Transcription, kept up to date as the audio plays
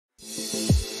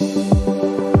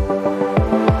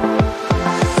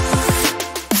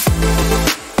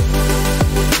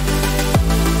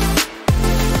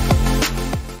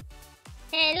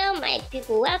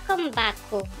welcome back.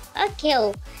 Oh. Okay,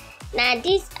 oh. Now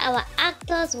this our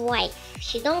actor's wife.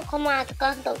 She don't come out to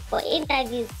come talk for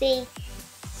interview. Say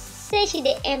she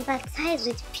dey empathize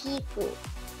with people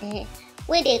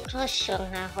where they crush on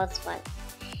her husband.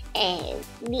 And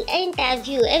the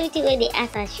interview, everything where they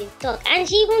ask her, she talk, and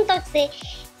she even talk say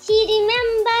she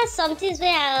remember some things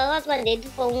where her husband they do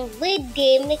for where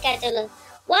they make her jealous.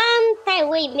 One time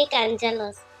where he make her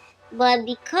jealous. But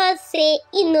because say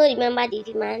he no remember the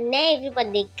demand, now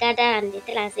everybody they gather and they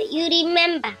tell her say you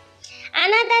remember.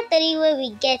 Another story where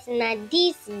we get now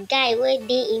this guy where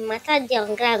they in matter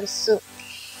on ground so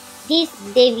this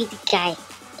David guy.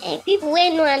 People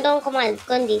wey know and don't come and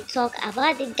come they talk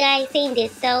about the guy saying they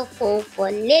sell phone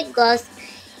for Lagos.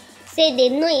 Say they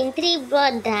know in 3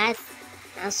 brothers.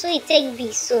 And so it take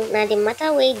big so now the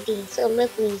matter where they so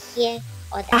make we hear.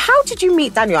 How did you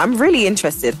meet Daniel? I'm really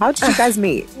interested. How did you guys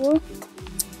meet? Well,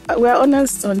 we're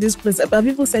honest on this place, but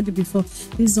people said it before.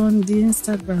 It's on the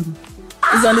Instagram.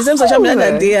 It's on the same social media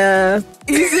that they are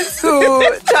easy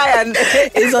to try and.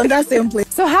 It's on that same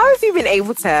place. So how have you been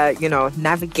able to,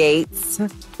 navigate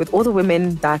with all the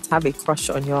women that have a crush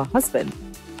on your husband?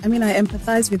 I mean, I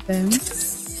empathize with them.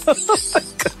 Oh my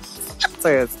God.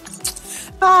 Serious.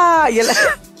 You're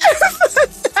like...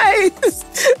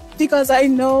 Because I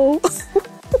know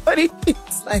what it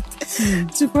feels like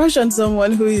to crush on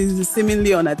someone who is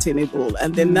seemingly unattainable,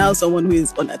 and then now someone who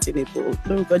is unattainable.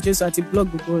 No, God, just had to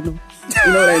blog before. No,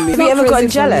 you know what I mean. Have you ever gotten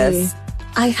jealous?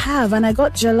 I have, and I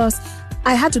got jealous.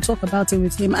 I had to talk about it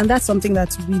with him, and that's something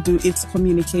that we do. It's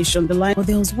communication. The line. But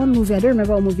there was one movie, I don't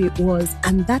remember what movie it was,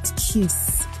 and that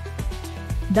kiss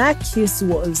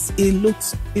was, it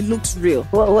looked real.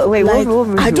 Wait, like, what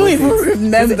movie I don't even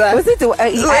remember. Was it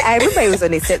I remember it was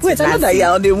on a set. Wait, I know that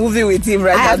you're on the movie with him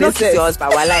right now. I have not kissed your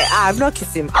husband. Well, I've not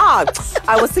kissed him. I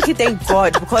was thinking, thank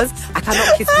God, because I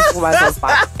cannot kiss this woman's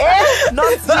husband.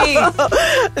 Not me.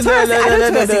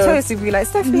 No. Be like,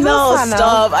 Stephanie, no,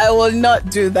 stop. I will not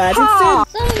do that.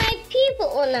 So my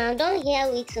people, now don't hear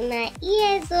we tonight.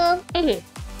 Yeah, so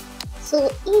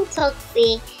in talk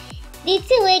say the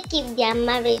thing wey keep their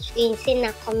marriage going say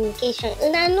na communication.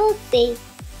 Una know say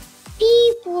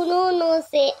people no know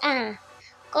say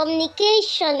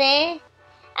communication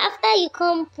after you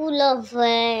come full of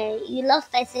you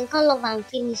love person, come love and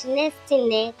finish. Next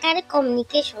thing carry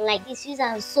communication like this, use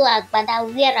am so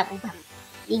agbada wear am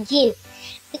again.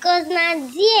 Because now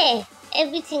there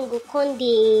everything go come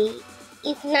dey.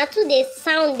 If na two they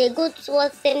sound they go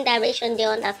towards same direction, they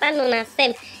understand una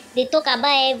same. They talk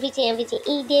about everything.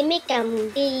 If they make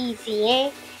them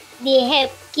easy, they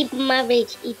help keep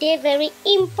marriage. It is very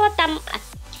important.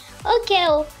 Okay,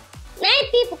 now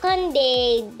people come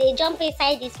they jump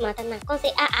inside this matter now. Come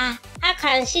say, how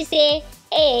can she say,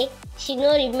 hey, she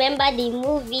no remember the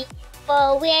movie?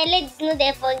 For where ladies know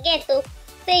they forget to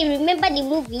say remember the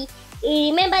movie. You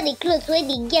remember the clothes where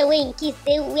the girl wearing kiss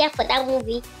they wear for that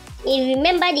movie. You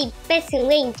remember the person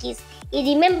wearing kiss.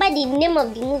 He remember the name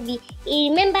of the movie. He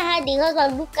remember how the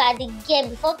husband look at the girl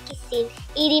before kissing.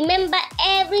 He remember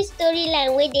every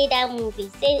storyline where they that movie.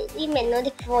 Say women not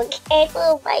forget.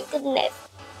 Oh my goodness.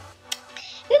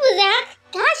 People say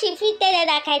how she fit tell her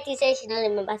that kind of thing, say she don't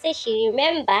remember. Say she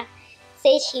remember.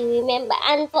 Say she remember.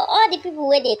 And for all the people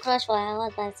where they crush for her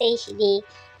husband, say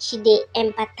she dey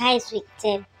empathize with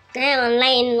them. Now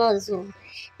online knows who.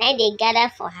 Now they gather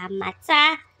for her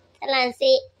matter. Tell and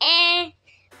say,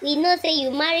 we know say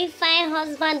you marry fine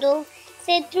husband though.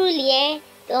 Say truly,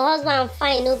 the husband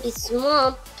fine no be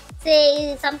small.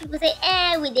 Say some people say,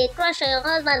 we dey crush on your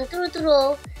husband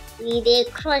true. We dey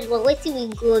crush, but wait till we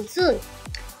go do.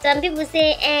 Some people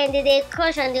say, they dey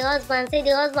crush on the husband. Say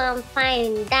the husband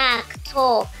fine, dark,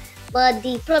 tall. But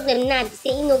the problem now is say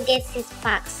he no get 6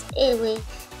 packs. Anyway,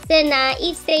 say now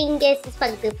if saying get 6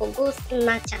 packs, they for go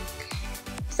snatch am.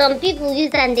 Some people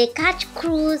use and they catch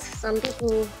cruise. Some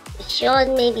people sure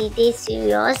maybe they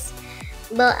serious,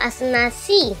 but as soon as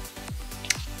see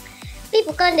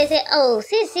people come they say,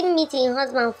 since he meeting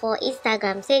husband for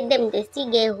Instagram, say them they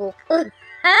still get hope.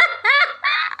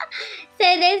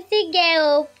 Say they still get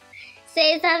hope.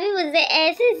 Say some people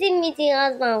say since he meeting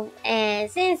husband,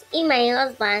 since he my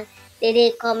husband,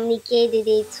 they communicate,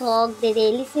 they talk, they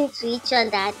listen to each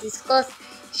other, discuss,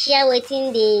 share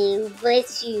waiting the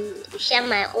voice you share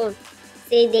my own.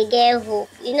 Say they get hope,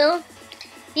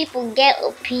 people get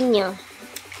opinion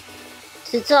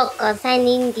to talk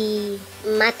concerning the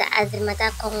matter as the matter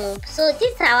come up. So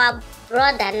this our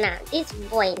brother now, this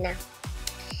boy now.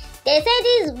 They say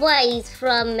this boy is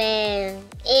from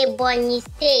Ebonyi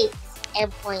State,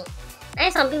 Ebonyi. Now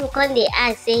some people come they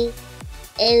ask say,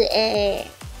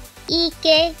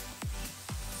 Ike,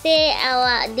 say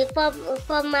the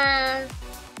former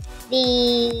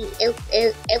the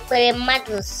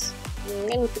Equeremados.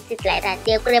 Let me put it like that.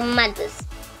 The Equeremados.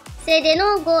 Say they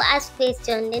don't go ask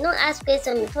question. They don't ask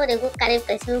question before they go carry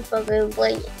person problem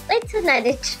boy. Wait till now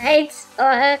they try to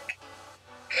talk.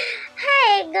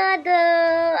 Hi God,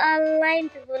 online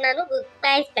people now no go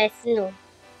price person no.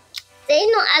 They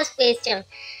no ask question.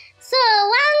 So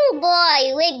one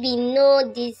boy wey be know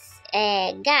this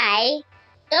guy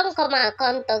don't come and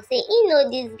come talk say he know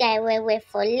this guy well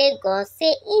for Lagos.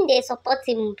 Say he dey support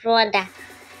him brother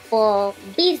for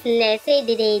business. Say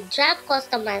they drive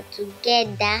customers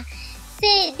together.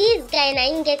 Say this guy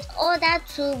now he get other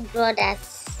two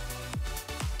brothers.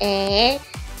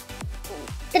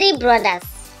 Three brothers.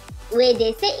 Where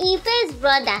they say in first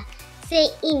brother say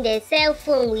in the cell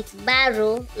phone with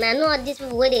barrow. Now know all these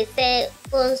people where they sell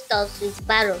phone stuffs with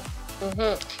barrow.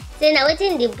 Say now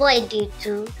wetin the boy do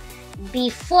too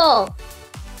before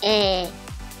he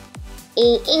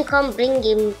come bring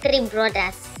him three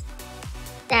brothers.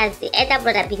 That's the elder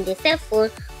brother being the cell phone,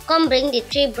 come bring the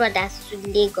three brothers to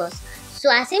Lagos.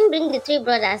 So as him bring the three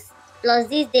brothers plus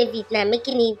this David now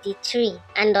making it the three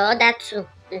and the other two.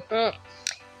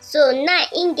 So now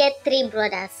he get three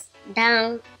brothers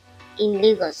down in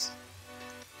Lagos.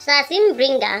 So as him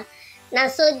bring her, now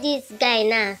so this guy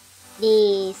now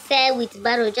they sell with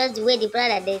barrow just the way the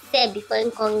brother they sell before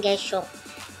him come get shop.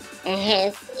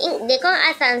 They come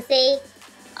ask and say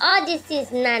all this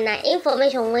is now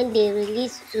information when they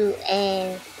release to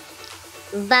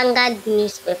Vanguard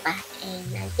newspaper.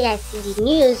 And I see the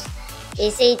news.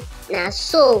 They say now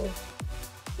so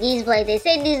this boy, they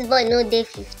say this boy no dey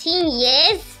 15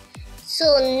 years. So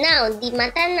now the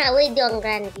matter now wey dey on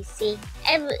ground be say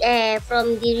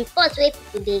from the reports wey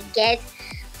people they get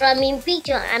from him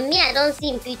picture, and me I don't see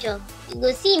him picture. You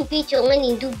go see him picture when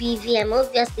he do BVM.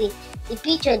 Obviously the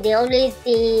picture they always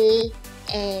dey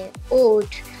old.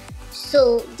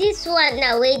 So this one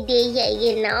now wey dey here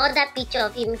again now other picture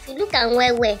of him. If you look at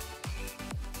well,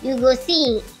 you go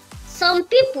see some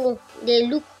people they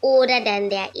look older than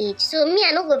their age. So me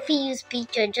I no go fit use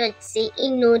picture just say he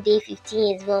no dey 15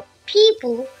 years, but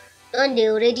people don't they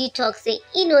already talk say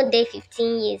he no dey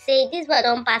 15 years. Say this boy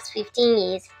don't pass 15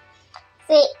 years.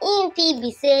 Say in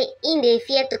be say in dey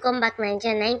fear to come back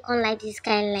Nigeria, na him come like this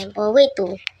kind line. But wait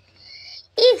oh,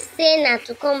 if say na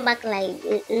to come back like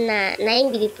na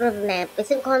him be the problem, like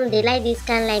person come they like this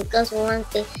kind line because we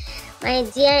want say my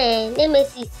dear let me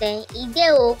see say he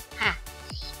dey oh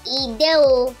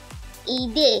he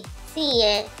dey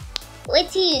see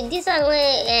wetin this one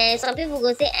wey some people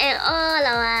go say all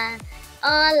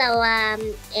our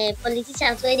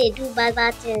politicians wey dey do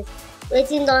bad things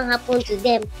wetin don happen to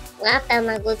them after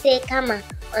una go say karma,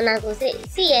 una go say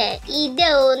see he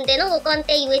dey oh, they no go come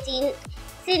tell you wetin.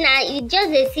 See now you just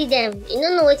dey see them, you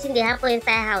no know wetin dey happen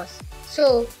inside house.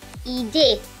 So he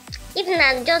dey. If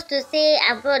not just to say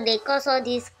abroad they cause all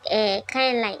this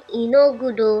kind like e no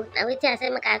good oh. Now wetin I say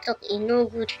make I talk e no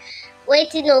good.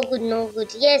 Wetin no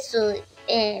good. Yes so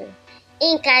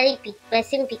in carry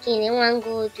person pikin they wan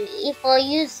go do if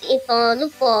for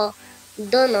look for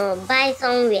donor buy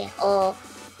somewhere or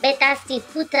better still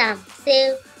put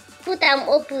am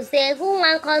open say who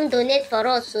wan come donate for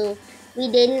us. So we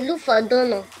dey look for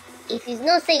donor. If you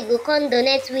know say you go come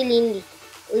donate willingly,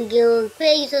 we go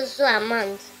pay you so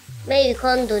amount make you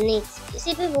come donate. You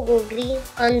see people go gree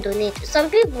come donate. Some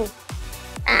people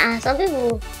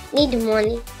need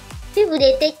money. People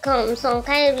they take some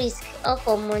kind risk all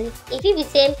for money. If you be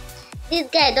say this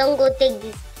guy don't go take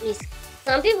this risk,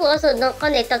 some people also don't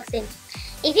come they talk say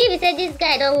if you be say this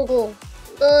guy don't go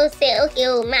say okay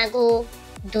oh ma go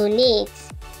donate.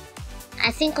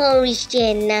 I think come reach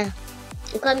there now.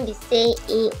 You can't be say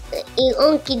he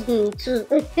own kidney too.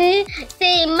 Say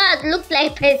him mouth look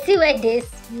like person where they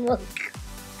smoke.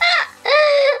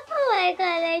 Oh my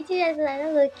god, Nigerians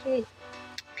are not okay.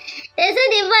 They say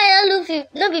the boy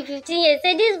don't be 15 years.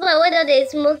 Say this boy whether they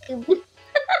smoke him. Whether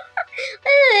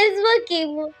they smoke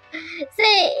him.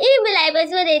 Say he be like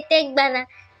person where they take banana.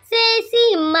 Say see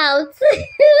him mouth.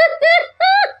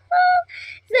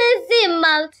 Say see him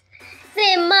mouth.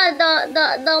 Say him mouth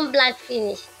don't black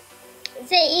finish.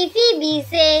 Say if he be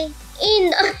say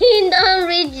he don't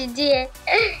reach there.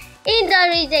 He don't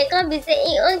reach there. Can't be say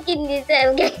he own kidney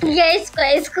self get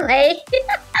square.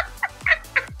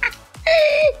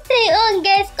 Say own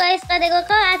get square. They go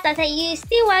come ask and say you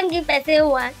still want give person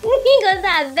one. He goes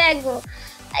I beg go.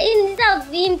 Instead of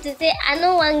him to say I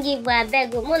no want give but I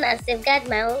beg go. Mona safeguard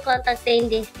my own contact saying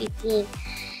this 15.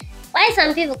 Why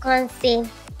some people can't say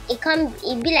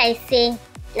it be like say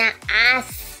na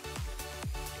ass.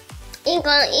 In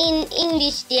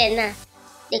English there now.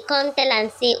 They come tell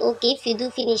and say, okay, if you do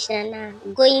finish now,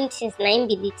 going since 9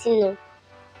 be the thing, no.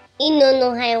 He no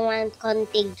know how I want come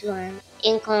take do am.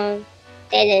 He come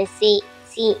tell them say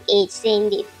see age saying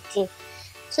the thing.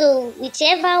 So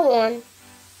whichever one,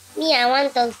 me I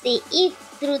want to say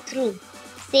if true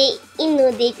say he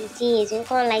no dey 15 years, you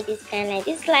come like this kind like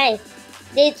this life.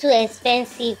 They too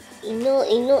expensive.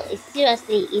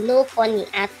 Seriously, e no funny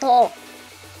at all.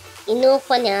 E no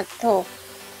funny at all.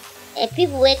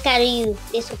 People wey carry you,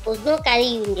 they suppose no carry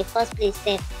you in the first place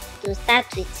sef to start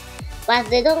with. But as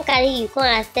they don't carry you, come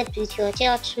accept with your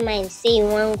church mind say you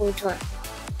wan go do am.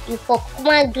 You for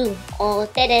kuma do or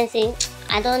tell them say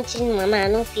I don change mama, I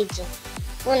no fit do.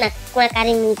 Una kuma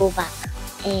carry me go back.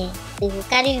 They will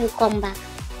carry you come back.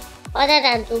 Other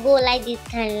than to go like this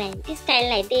kind line. This kind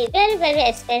line dey very very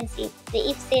expensive.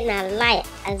 If say na lie,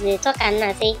 as they talk am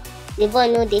now say the boy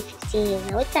no dey 15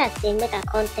 years. Na wetin I say make I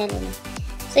come tell una.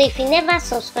 So if you never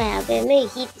subscribe, abeg make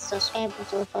you hit the subscribe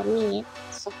button for me.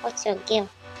 Support your girl.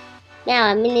 Make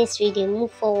our ministry dey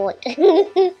move forward.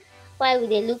 While we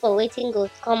dey look for wetin go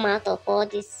come out of all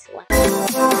this work.